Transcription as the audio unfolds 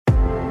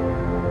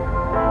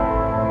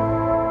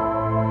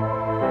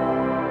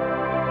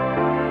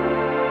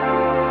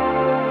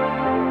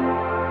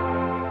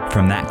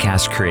From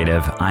ThatCast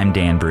Creative, I'm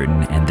Dan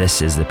Bruton, and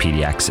this is the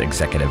PDX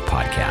Executive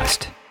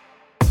Podcast,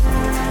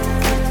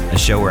 a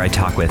show where I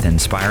talk with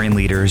inspiring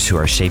leaders who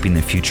are shaping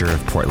the future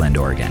of Portland,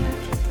 Oregon.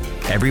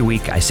 Every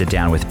week, I sit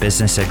down with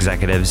business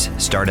executives,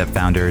 startup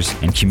founders,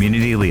 and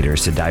community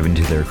leaders to dive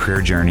into their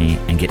career journey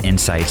and get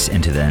insights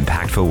into the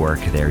impactful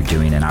work they're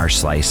doing in our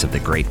slice of the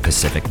Great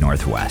Pacific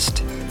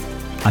Northwest.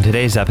 On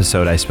today's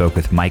episode, I spoke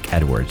with Mike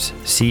Edwards,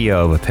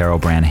 CEO of apparel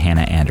brand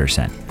Hanna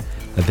Andersson.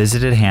 I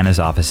visited Hanna's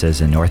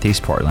offices in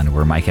Northeast Portland,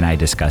 where Mike and I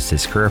discussed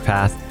his career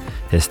path,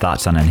 his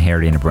thoughts on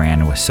inheriting a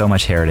brand with so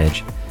much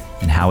heritage,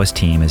 and how his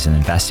team is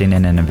investing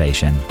in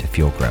innovation to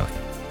fuel growth.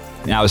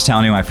 Now, I was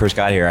telling you when I first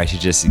got here, I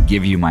should just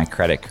give you my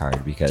credit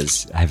card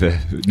because I have a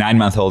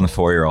 9-month-old and a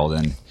 4-year-old,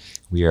 and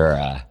we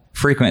are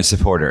frequent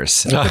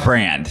supporters of the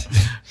brand.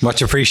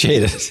 Much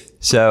appreciated.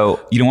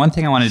 So, one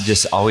thing I want to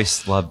just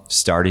always love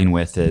starting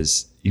with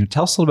is,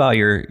 tell us a little about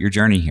your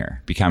journey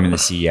here, becoming the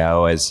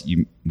CEO, as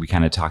we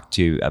kind of talked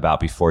to about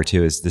before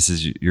too, is this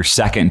is your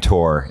second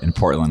tour in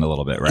Portland a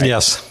little bit, right?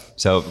 Yes.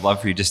 So I'd love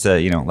for you just to,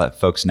 let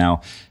folks know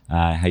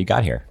how you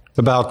got here.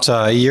 About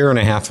a year and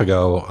a half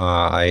ago,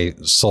 I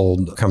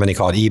sold a company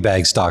called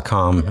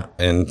ebags.com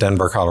in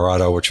Denver,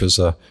 Colorado, which was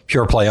a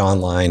pure play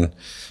online,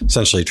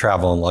 essentially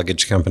travel and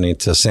luggage company,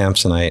 to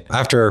Samsonite.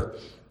 After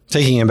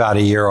taking about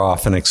a year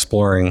off and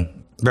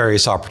exploring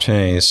various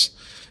opportunities,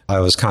 I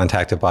was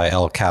contacted by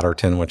Elle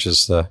Catterton, which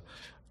is the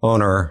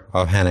owner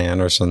of Hanna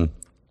Andersson.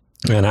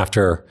 And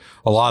after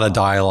a lot of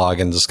dialogue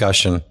and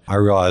discussion, I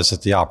realized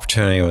that the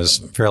opportunity was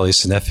fairly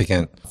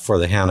significant for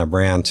the Hanna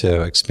brand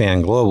to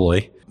expand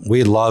globally.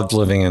 We loved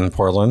living in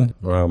Portland.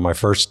 My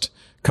first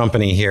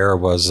company here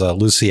was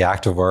Lucy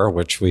Activewear,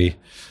 which we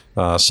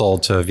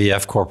sold to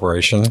VF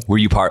Corporation. Were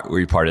you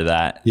part of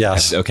that?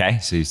 Yes. Okay.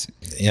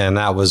 And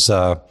that was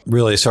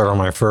really sort of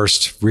my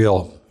first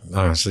real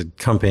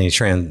company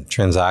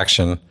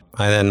transaction.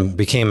 I then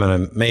became a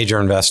major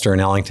investor in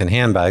Ellington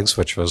Handbags,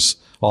 which was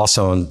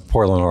also in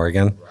Portland,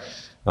 Oregon,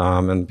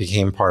 and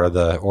became part of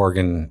the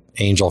Oregon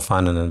Angel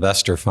Fund and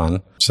Investor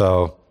Fund.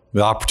 So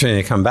the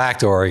opportunity to come back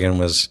to Oregon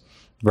was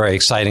very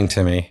exciting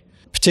to me,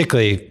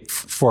 particularly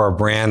for a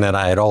brand that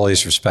I had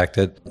always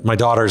respected. My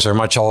daughters are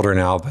much older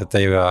now, but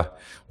they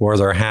wore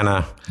their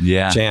Hanna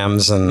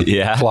jams and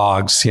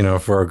clogs,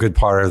 for a good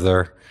part of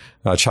their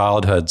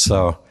childhood.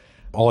 So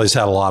always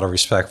had a lot of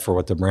respect for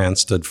what the brand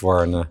stood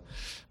for and the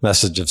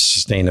message of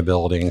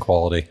sustainability and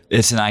quality.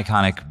 It's an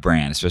iconic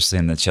brand, especially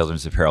in the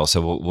children's apparel.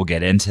 So we'll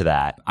get into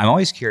that. I'm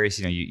always curious,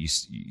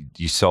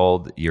 you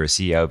sold, you're a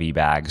CEO of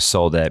eBags,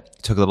 sold it,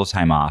 took a little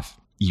time off.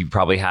 You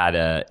probably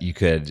you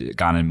could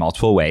gone in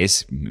multiple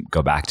ways,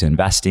 go back to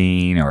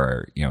investing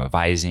or,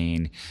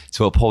 advising.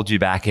 So what pulled you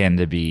back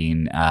into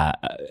being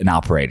an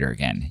operator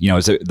again?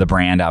 Is the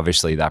brand,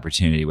 obviously the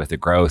opportunity with the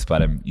growth,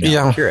 but I'm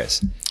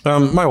curious.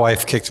 My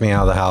wife kicked me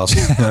out of the house.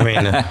 I mean,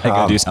 I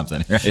gotta do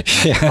something,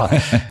 right?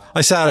 Yeah.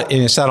 I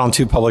sat on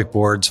 2 public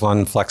boards,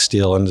 one Flex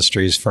Steel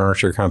Industries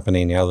furniture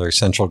company and the other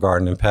Central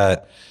Garden and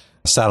Pet.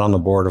 I sat on the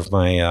board of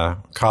my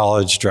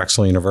college,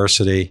 Drexel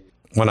University.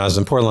 When I was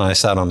in Portland, I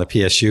sat on the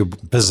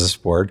PSU business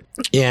board,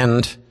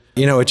 and,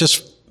 it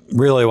just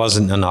really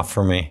wasn't enough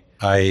for me.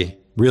 I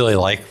really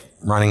like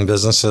running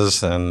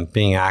businesses and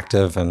being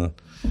active, and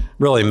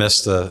really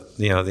missed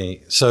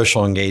the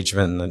social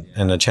engagement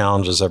and the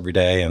challenges every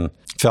day, and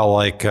felt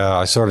like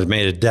I sort of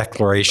made a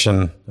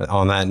declaration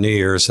on that New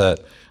Year's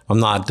that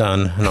I'm not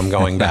done and I'm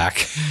going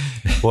back.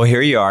 Well,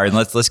 here you are, and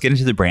let's get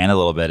into the brand a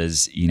little bit.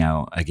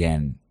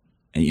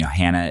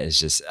 Hanna is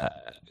just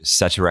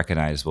such a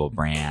recognizable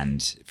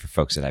brand for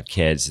folks that have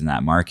kids in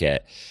that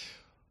market.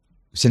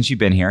 Since you've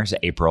been here, it's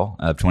April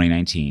of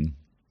 2019,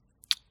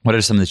 what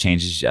are some of the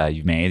changes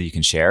you've made that you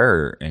can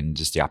share, and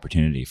just the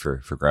opportunity for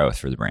growth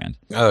for the brand?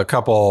 A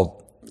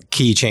couple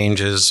key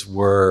changes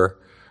were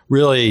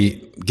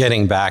really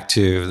getting back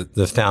to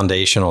the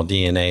foundational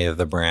DNA of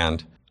the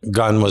brand.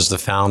 Gun was the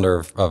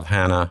founder of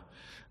Hanna.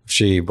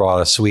 She brought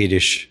a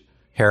Swedish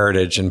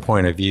heritage and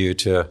point of view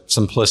to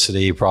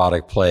simplicity,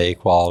 product play,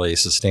 quality,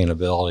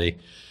 sustainability.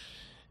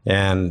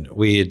 And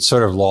we had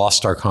sort of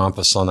lost our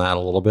compass on that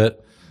a little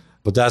bit.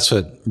 But that's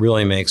what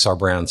really makes our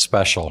brand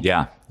special.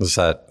 Yeah. Is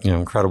that,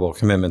 incredible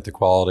commitment to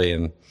quality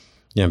and,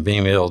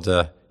 being able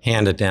to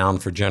hand it down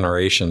for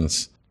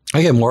generations.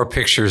 I get more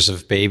pictures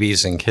of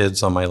babies and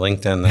kids on my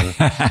LinkedIn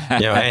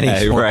than,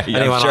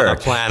 anyone on the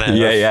planet.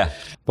 Yeah.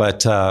 But,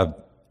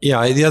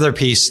 the other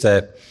piece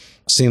that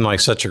seemed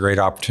like such a great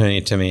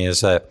opportunity to me is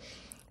that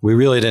we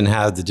really didn't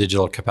have the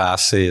digital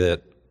capacity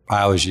that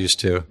I was used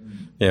to,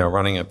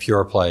 running a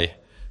pure play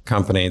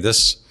company.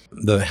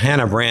 The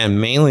Hanna brand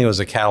mainly was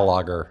a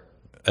cataloger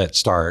at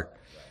start,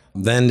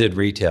 then did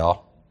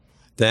retail,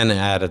 then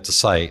added the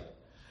site.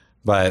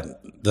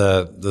 But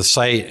the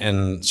site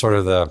and sort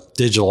of the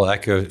digital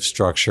eco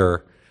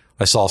structure,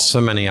 I saw so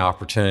many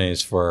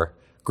opportunities for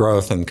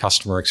growth and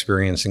customer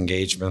experience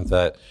engagement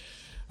that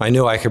I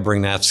knew I could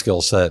bring that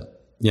skill set,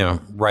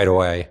 right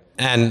away.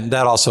 And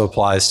that also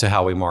applies to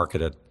how we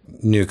marketed.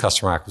 New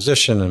customer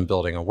acquisition and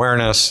building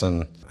awareness,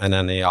 and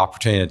then the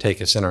opportunity to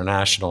take us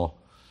international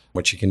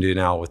what you can do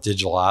now with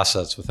digital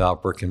assets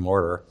without brick and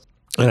mortar.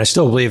 And I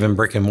still believe in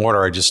brick and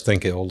mortar. I just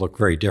think it will look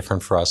very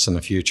different for us in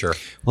the future.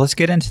 Well, let's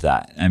get into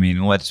that. I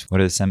mean, what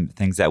are some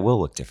things that will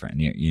look different?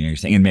 You're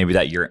thinking maybe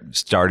that you're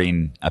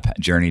starting a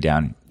journey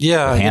down.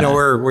 Yeah,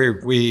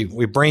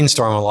 we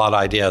brainstorm a lot of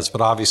ideas,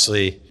 but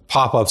obviously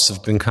pop-ups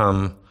have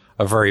become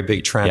a very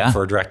big trend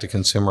for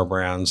direct-to-consumer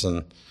brands,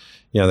 and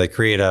they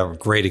create a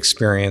great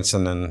experience,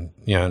 and then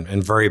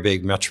in very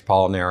big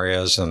metropolitan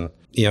areas, and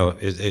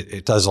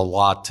it does a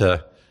lot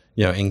to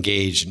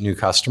engage new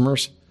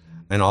customers.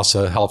 And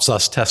also helps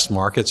us test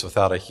markets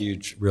without a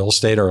huge real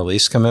estate or a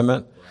lease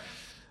commitment.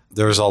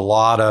 There's a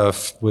lot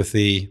of, with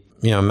the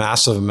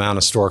massive amount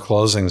of store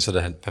closings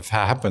that have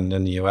happened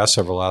in the U.S.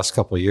 over the last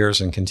couple of years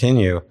and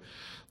continue,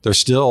 there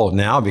still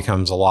now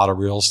becomes a lot of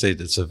real estate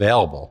that's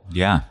available.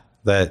 Yeah.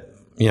 That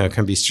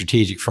can be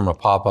strategic from a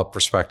pop-up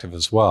perspective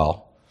as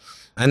well.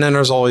 And then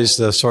there's always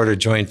the sort of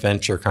joint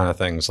venture kind of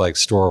things like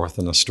store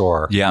within a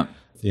store. Yeah.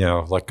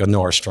 Like a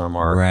Nordstrom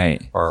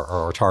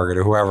or Target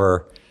or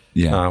whoever.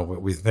 Yeah,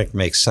 we think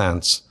makes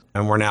sense.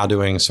 And we're now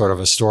doing sort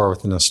of a store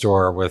within a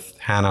store with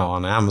Hannah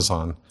on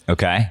Amazon.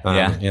 Okay.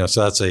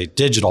 So that's a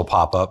digital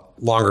pop-up,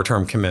 longer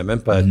term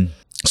commitment. But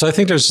so I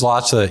think there's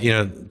lots of,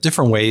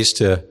 different ways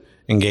to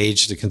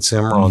engage the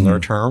consumer on their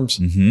terms,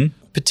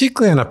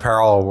 particularly in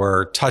apparel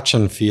where touch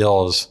and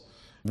feel is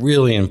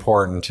really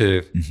important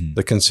to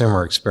the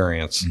consumer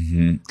experience.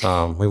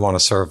 We want to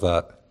serve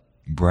that.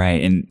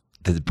 Right. And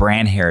the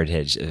brand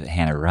heritage of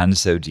Hannah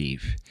runs so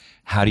deep.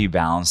 How do you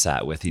balance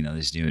that with,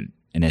 these new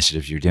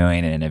initiatives you're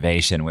doing and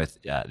innovation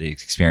with the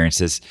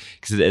experiences?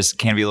 Because it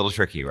can be a little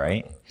tricky,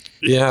 right?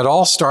 Yeah, it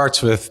all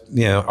starts with,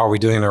 are we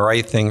doing the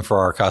right thing for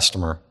our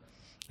customer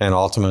and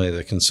ultimately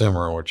the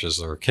consumer, which is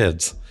their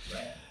kids.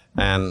 Right.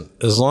 And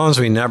as long as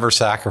we never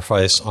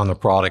sacrifice on the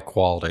product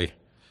quality,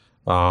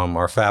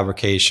 our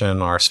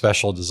fabrication, our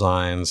special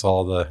designs,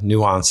 all the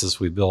nuances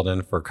we build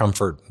in for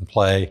comfort and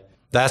play,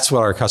 that's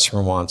what our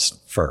customer wants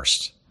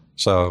first.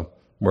 So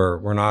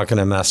we're not going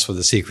to mess with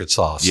the secret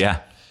sauce.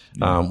 Yeah.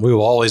 We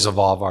will always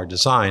evolve our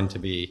design to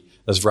be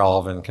as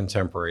relevant and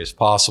contemporary as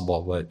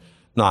possible, but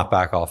not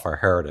back off our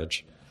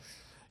heritage.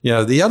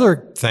 The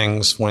other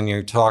things when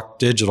you talk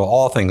digital,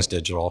 all things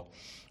digital,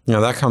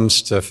 that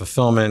comes to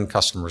fulfillment,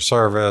 customer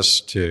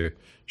service, to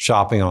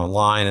shopping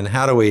online, and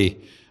how do we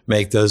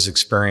make those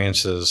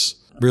experiences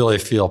really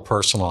feel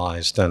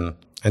personalized and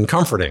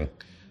comforting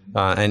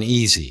and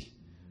easy.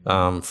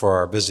 For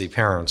our busy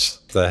parents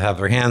that have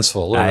their hands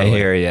full. Literally. I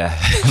hear you,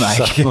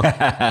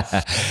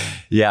 Mike.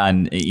 Yeah,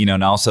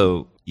 and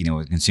also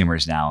with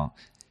consumers now,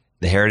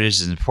 the heritage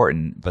is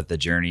important, but the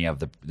journey of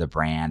the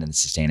brand and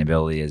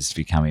sustainability is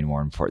becoming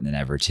more important than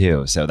ever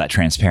too. So that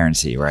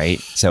transparency, right?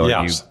 So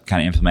are you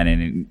kind of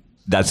implementing?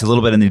 That's a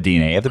little bit in the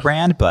DNA of the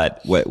brand, but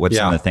what's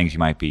some of the things you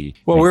might be?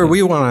 Well,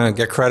 we want to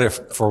get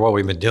credit for what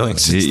we've been doing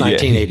since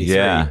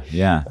 1983.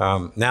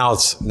 Yeah. Now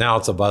it's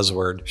a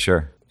buzzword.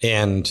 Sure.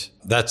 And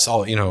that's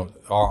all,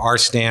 our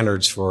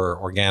standards for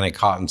organic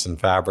cottons and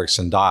fabrics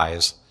and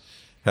dyes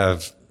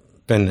have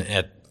been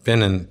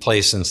in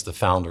place since the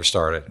founder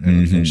started.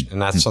 And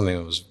that's something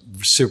that was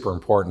super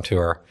important to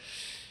her.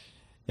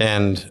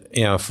 And,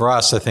 for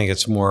us, I think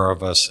it's more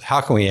of us, how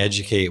can we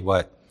educate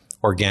what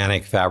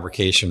organic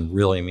fabrication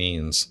really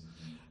means?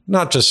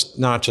 Not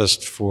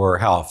just for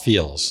how it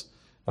feels,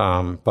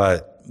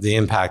 but the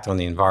impact on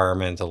the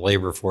environment, the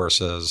labor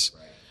forces,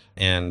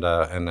 and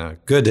the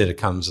good that it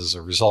comes as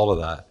a result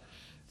of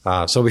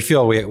that. So we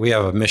feel we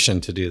have a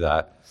mission to do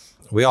that.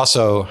 We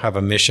also have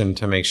a mission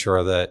to make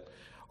sure that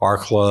our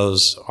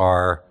clothes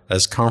are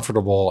as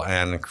comfortable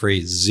and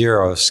create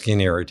zero skin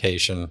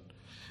irritation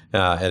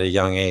at a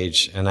young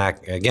age. And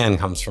that, again,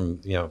 comes from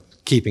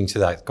keeping to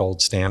that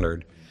gold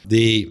standard.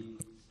 The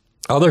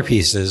other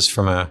piece is,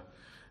 from a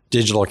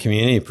digital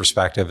community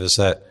perspective, is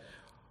that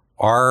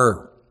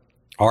our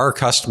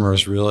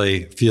customers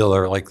really feel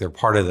they're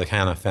part of the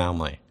Hannah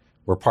family.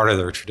 We're part of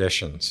their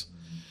traditions.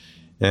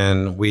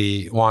 And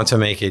we want to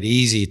make it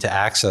easy to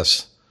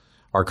access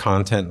our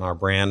content and our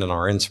brand and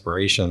our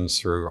inspirations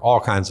through all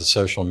kinds of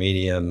social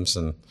mediums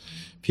and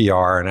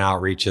PR and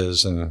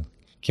outreaches and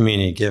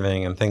community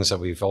giving and things that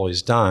we've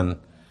always done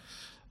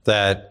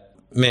that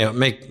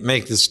make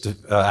this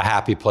a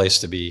happy place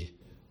to be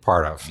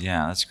part of.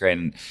 Yeah, that's great.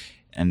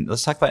 And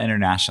let's talk about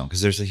international,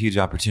 because there's a huge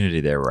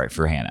opportunity there, right,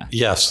 for Hannah.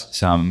 Yes.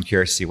 So I'm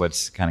curious to see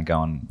what's kind of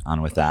going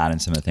on with that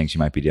and some of the things you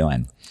might be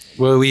doing.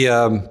 Well,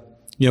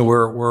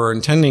 we're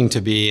intending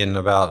to be in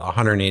about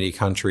 180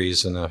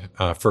 countries in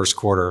the first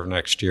quarter of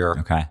next year.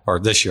 Okay. Or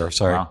this year,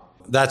 sorry. Wow.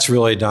 That's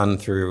really done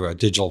through a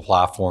digital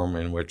platform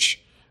in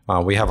which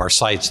we have our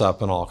sites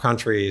up in all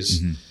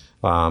countries.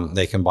 Mm-hmm.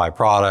 They can buy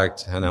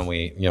product, and then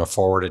we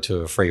forward it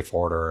to a freight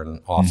forwarder,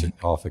 and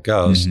off it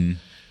goes. Mm-hmm.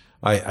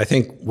 I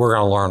think we're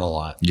going to learn a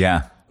lot.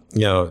 Yeah.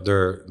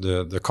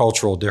 The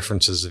cultural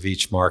differences of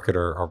each market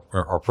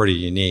are pretty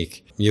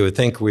unique. You would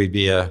think we'd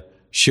be a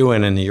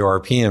shoe-in the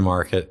European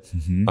market,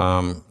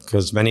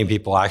 because many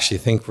people actually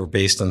think we're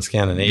based in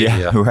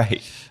Scandinavia. Yeah,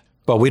 right.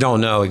 But we don't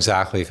know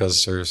exactly,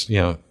 because there's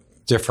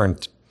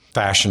different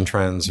fashion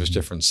trends, there's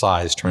different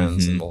size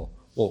trends, and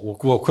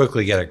we'll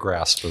quickly get a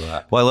grasp of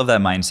that. Well, I love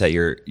that mindset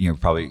you're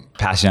probably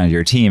passing on to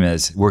your team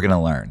is we're going to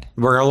learn.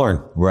 We're going to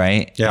learn.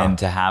 Right? Yeah. And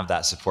to have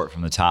that support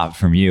from the top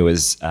from you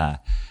is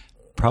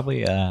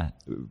probably a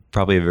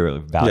very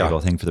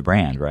valuable thing for the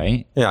brand,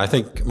 right? Yeah, I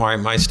think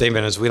my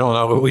statement is we don't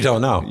know what we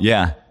don't know.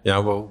 Yeah.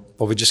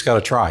 But we just got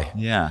to try.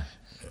 Yeah.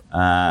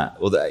 I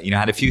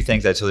had a few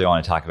things I totally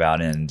want to talk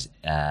about, and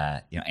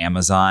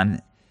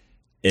Amazon.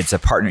 It's a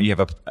partner. You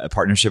have a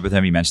partnership with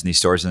them. You mentioned these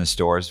stores in the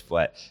stores,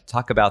 but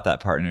talk about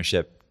that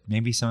partnership.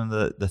 Maybe some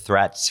of the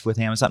threats with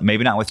Amazon.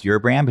 Maybe not with your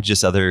brand, but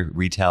just other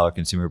retail or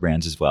consumer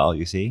brands as well.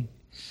 You see?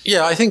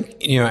 Yeah, I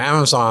think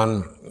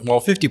Amazon. Well,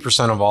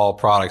 50% of all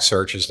product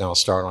searches now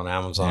start on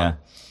Amazon.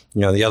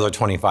 Yeah. The other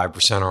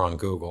 25% are on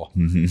Google.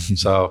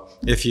 So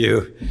if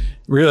you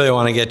really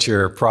want to get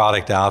your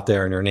product out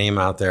there and your name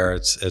out there,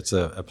 it's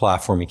a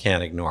platform you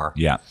can't ignore.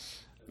 Yeah.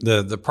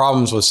 The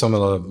problems with some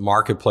of the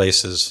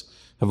marketplaces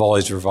have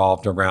always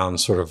revolved around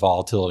sort of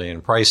volatility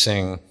in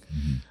pricing.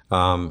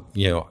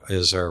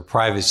 Is there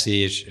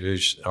privacy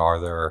issues? Are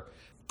there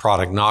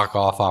product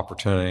knockoff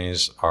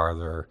opportunities? Are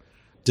there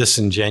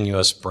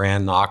disingenuous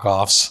brand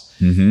knockoffs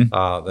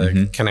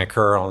that can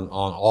occur on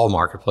all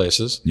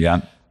marketplaces?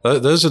 Yeah.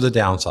 Those are the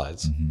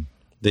downsides.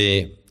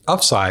 The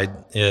upside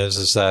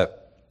is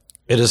that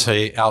it is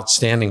an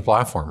outstanding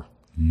platform,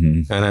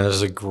 and it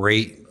is a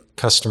great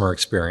customer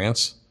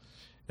experience.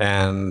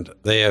 And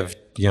they have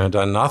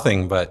done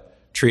nothing but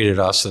treated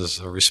us as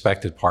a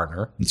respected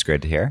partner. It's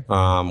great to hear.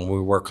 We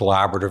work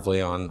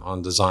collaboratively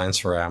on designs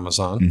for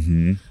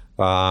Amazon,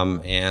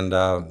 and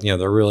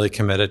they're really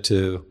committed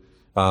to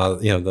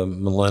the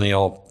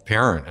millennial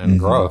parent and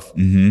growth.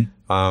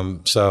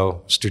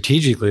 So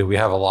strategically, we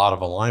have a lot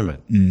of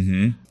alignment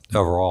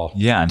overall.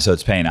 Yeah, and so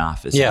it's paying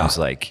off. It sounds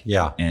like.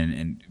 Yeah,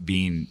 and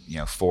being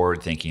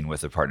forward thinking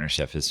with the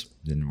partnership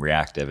and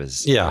reactive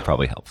is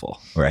probably helpful,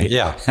 right?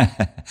 Yeah.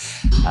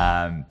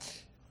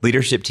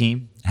 Leadership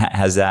team,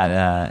 has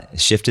that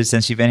shifted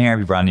since you've been here? Have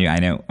you brought I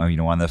know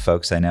one of the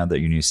folks I know, that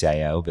your new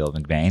CIO, Bill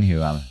McBain,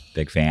 who I'm a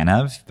big fan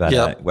of.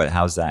 But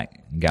how's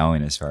that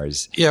going as far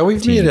as? Yeah,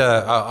 we've made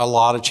a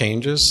lot of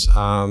changes,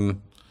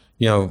 throughout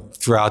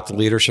the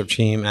leadership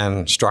team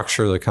and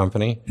structure of the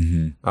company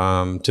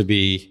to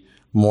be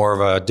more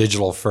of a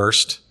digital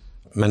first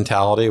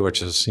mentality,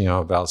 which is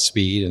about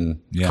speed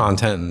and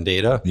content and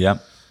data.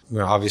 Yep.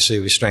 Obviously,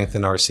 we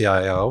strengthened our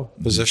CIO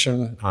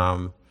position.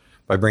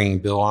 By bringing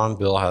Bill on.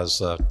 Bill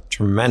has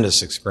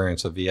tremendous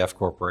experience with VF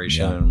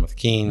Corporation and with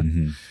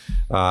Keen.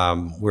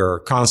 We're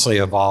constantly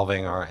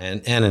evolving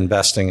and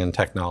investing in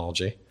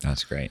technology.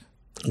 That's great.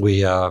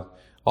 We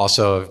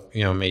also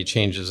made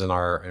changes in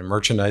our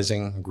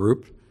merchandising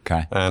group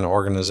and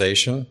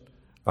organization.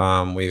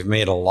 We've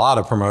made a lot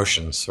of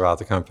promotions throughout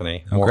the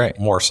company,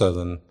 more so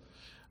than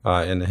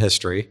in the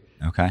history.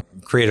 Okay.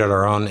 Created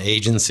our own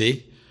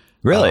agency.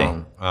 Really?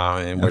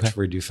 In which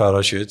we do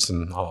photo shoots,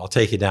 and I'll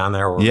take you down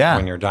there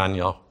when you're done.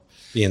 You'll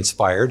be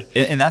inspired.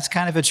 And that's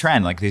kind of a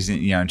trend, like these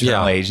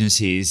internal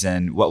agencies.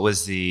 And what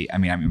was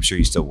I'm sure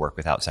you still work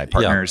with outside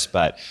partners,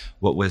 but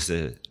what was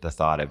the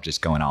thought of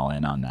just going all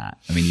in on that?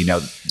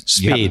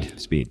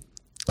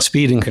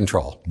 Speed and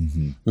control.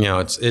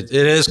 It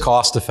is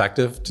cost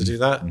effective to do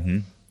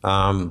that,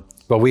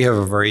 but we have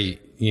a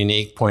very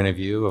unique point of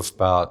view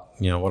about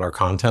what our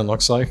content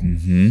looks like.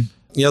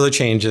 The other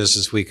changes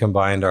is we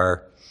combined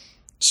our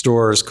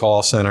stores,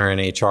 call center, and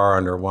HR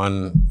under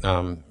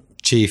one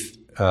chief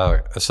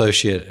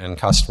associate and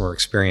customer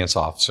experience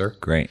officer.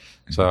 Great.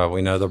 So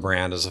we know the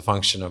brand is a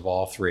function of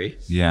all three.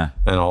 Yeah.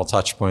 And all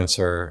touch points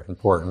are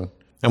important.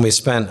 And we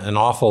spent an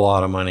awful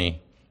lot of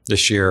money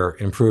this year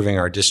improving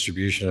our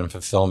distribution and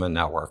fulfillment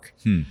network.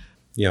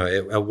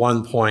 At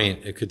one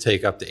point, it could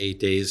take up to 8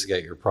 days to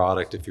get your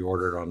product if you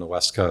ordered on the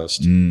West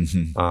Coast.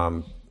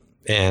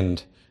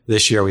 And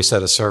this year we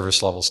set a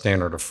service level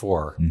standard of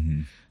 4.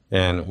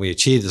 And we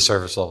achieved the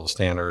service level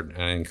standard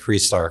and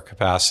increased our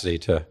capacity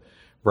to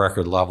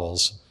record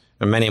levels.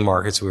 In many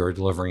markets, we were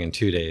delivering in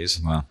 2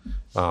 days. Wow.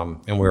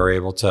 And we were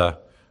able to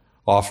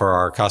offer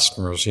our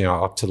customers,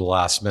 up to the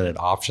last minute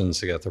options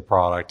to get their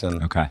product.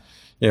 And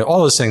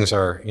all those things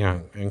are,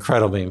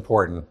 incredibly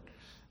important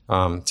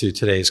to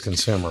today's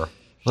consumer.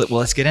 Well,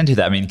 let's get into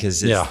that.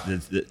 Because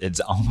it's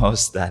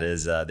almost that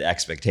is the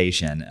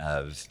expectation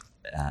of,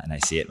 and I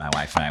see it. My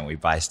wife and I, when we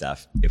buy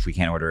stuff, if we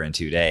can't order in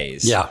 2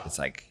 days, it's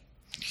like,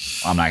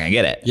 I'm not going to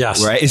get it.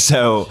 Yes. Right.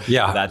 So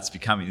that's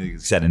becoming, like you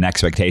said, an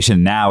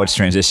expectation. Now it's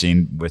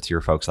transitioning with your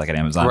folks like at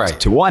Amazon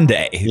to 1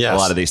 day. Yes. A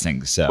lot of these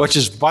things. So, which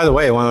is, by the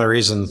way, one of the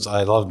reasons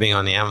I love being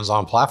on the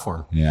Amazon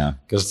platform. Yeah.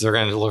 Because they're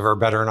going to deliver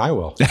better than I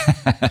will.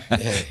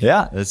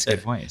 Yeah, that's a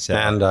good point. So.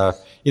 And,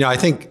 I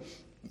think,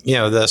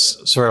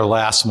 this sort of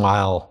last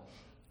mile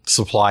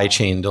supply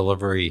chain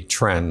delivery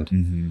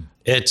trend,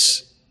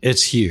 it's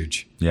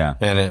huge. Yeah.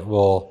 And it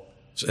will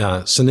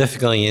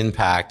significantly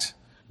impact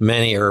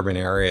many urban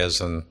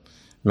areas and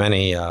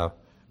many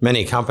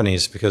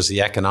companies because the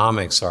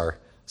economics are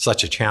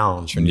such a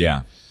challenge.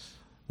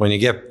 When you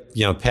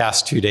get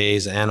past 2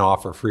 days and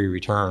offer free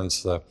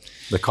returns, the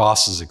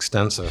cost is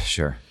extensive.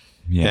 Sure.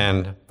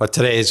 Yeah. But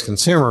today's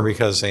consumer,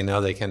 because they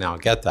know they can now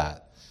get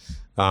that,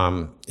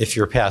 if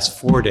you're past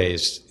 4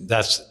 days,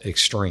 that's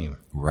extreme.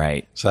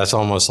 Right. So that's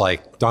almost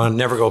like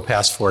never go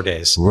past 4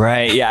 days.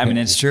 Right. Yeah. I mean,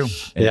 it's true.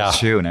 Yeah. It's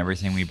true in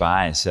everything we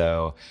buy.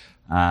 So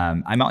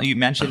you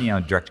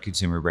mentioned, direct to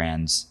consumer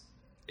brands.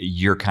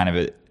 You're kind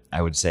of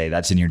I would say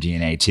that's in your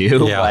DNA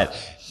too. Yeah. But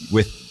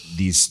with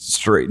these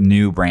straight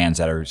new brands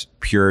that are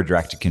pure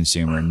direct to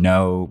consumer,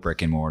 no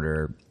brick and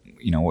mortar,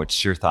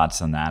 what's your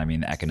thoughts on that? I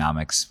mean, the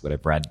economics, what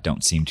I've read,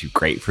 don't seem too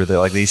great for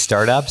these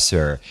startups,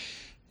 or.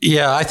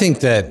 Yeah, I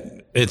think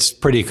that it's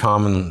pretty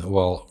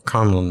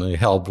commonly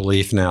held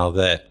belief now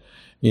that,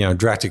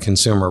 direct to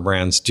consumer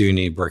brands do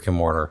need brick and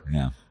mortar.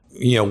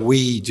 Yeah.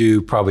 We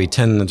do probably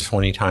 10 to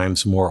 20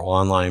 times more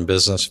online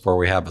business where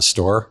we have a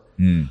store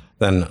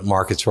than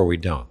markets where we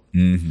don't.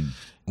 Mm-hmm.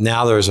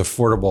 Now there's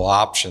affordable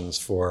options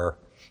for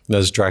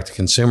those direct to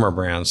consumer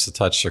brands to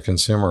touch their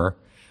consumer.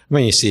 I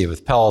mean, you see it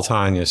with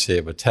Peloton, you see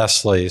it with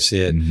Tesla, you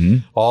see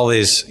it, all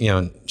these,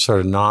 sort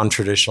of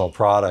non-traditional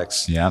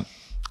products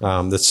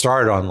that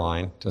started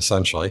online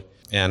essentially,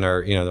 and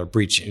are,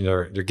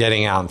 they're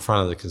getting out in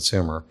front of the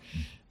consumer.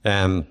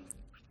 And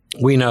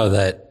we know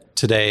that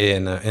today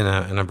in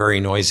a very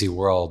noisy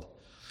world,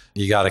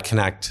 you got to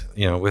connect,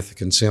 with the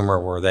consumer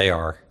where they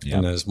are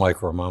in those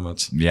micro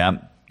moments. Yeah,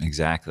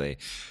 exactly.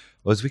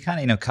 Well, as we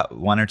kind of,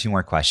 one or two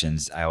more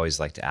questions I always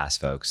like to ask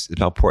folks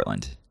about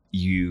Portland.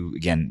 You,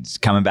 again,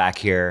 coming back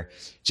here,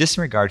 just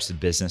in regards to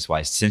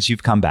business-wise, since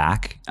you've come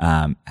back,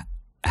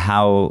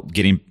 how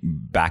getting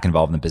back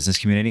involved in the business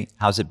community,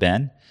 how's it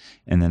been?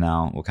 And then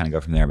we'll kind of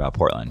go from there about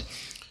Portland.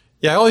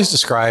 Yeah, I always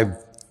describe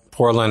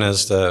Portland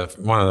as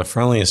one of the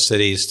friendliest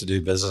cities to do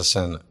business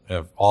in,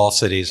 of all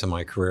cities in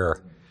my career.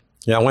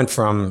 I went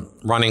from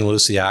running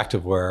Lucy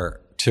Activewear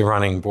to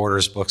running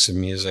Borders Books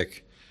and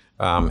Music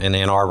in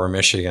Ann Arbor,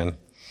 Michigan.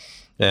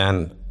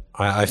 And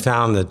I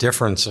found the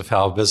difference of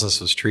how business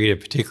was treated,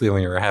 particularly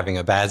when you were having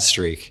a bad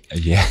streak.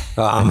 Yeah,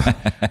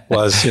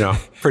 was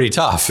pretty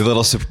tough. A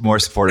little more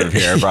supportive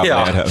here, probably.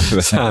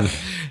 Yeah.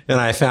 And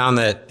I found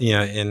that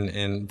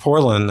in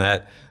Portland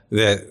that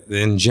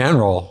in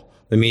general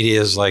the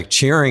media is like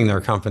cheering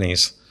their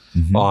companies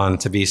on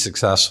to be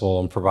successful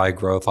and provide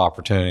growth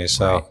opportunities.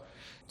 So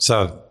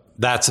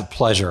that's a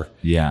pleasure.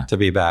 To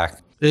be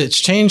back. It's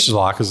changed a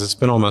lot because it's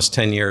been almost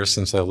 10 years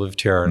since I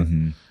lived here,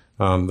 and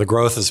the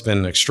growth has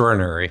been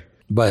extraordinary.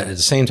 But at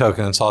the same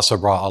token, it's also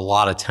brought a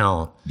lot of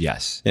talent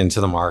into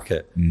the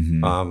market.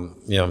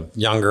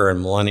 Younger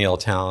and millennial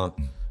talent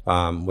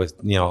with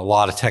a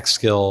lot of tech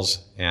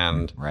skills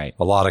and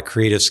a lot of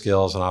creative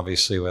skills, and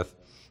obviously with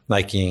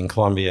Nike and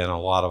Columbia and a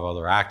lot of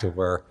other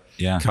activewear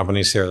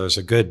companies here, there's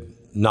a good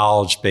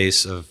knowledge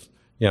base of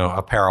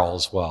apparel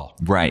as well.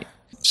 Right.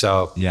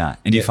 So and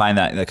do you find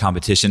that the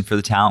competition for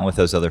the talent with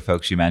those other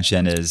folks you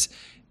mentioned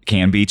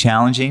can be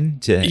challenging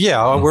to?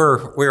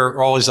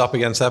 We're always up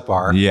against that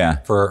bar.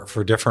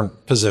 For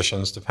different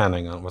positions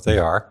depending on what they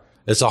are.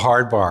 It's a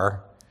hard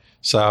bar.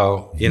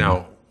 So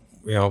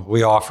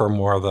we offer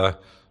more of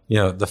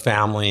the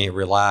family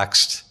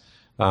relaxed,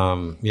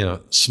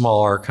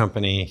 smaller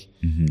company,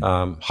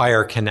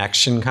 higher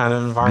connection kind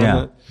of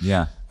environment.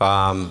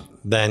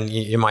 Than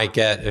you might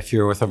get if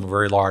you're with a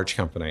very large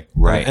company.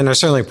 Right. And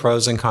there's certainly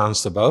pros and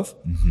cons to both.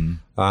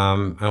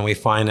 And we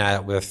find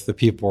that with the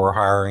people we're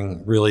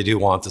hiring really do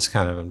want this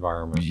kind of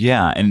environment.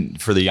 Yeah. And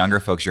for the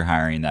younger folks you're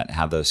hiring that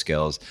have those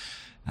skills,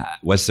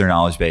 what's their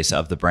knowledge base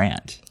of the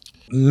brand?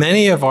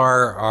 Many of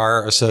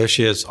our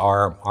associates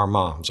are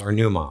moms, are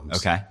new moms.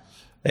 Okay.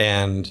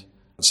 And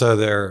so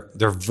they're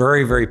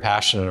very, very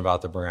passionate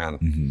about the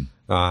brand.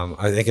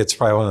 I think it's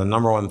probably one of the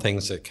number one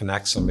things that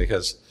connects them,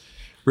 because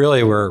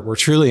really we're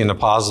truly in a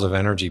positive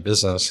energy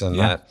business, and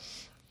that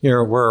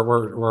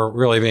we're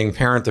really being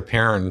parent to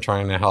parent and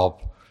trying to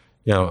help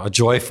a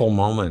joyful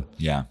moment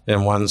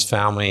in one's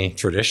family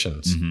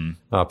traditions,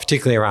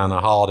 particularly around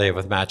the holiday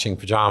with matching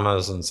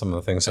pajamas and some of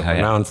the things that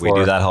we're known for. We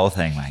do that whole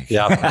thing, Mike.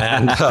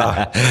 And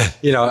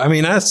I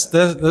mean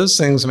those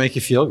things make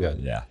you feel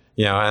good.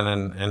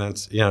 And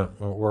it's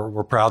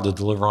we're proud to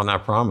deliver on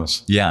that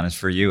promise. And it's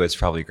for you. It's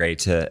probably great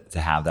to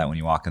have that when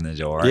you walk in the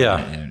door.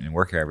 And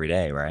work here every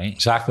day, right?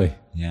 Exactly.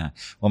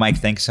 Well, Mike,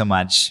 thanks so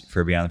much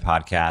for being on the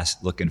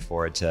podcast. Looking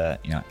forward to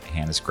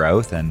Hannah's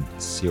growth and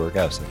see where it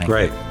goes. So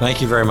Great.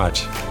 Thank you very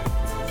much.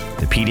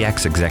 The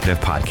PDX Executive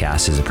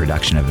Podcast is a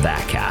production of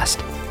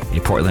ThatCast,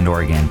 a Portland,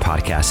 Oregon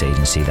podcast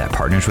agency that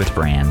partners with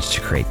brands to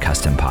create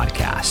custom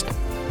podcasts.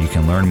 You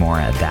can learn more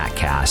at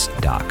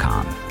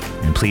thatcast.com.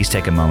 And please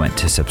take a moment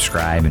to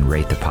subscribe and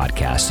rate the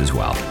podcast as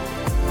well.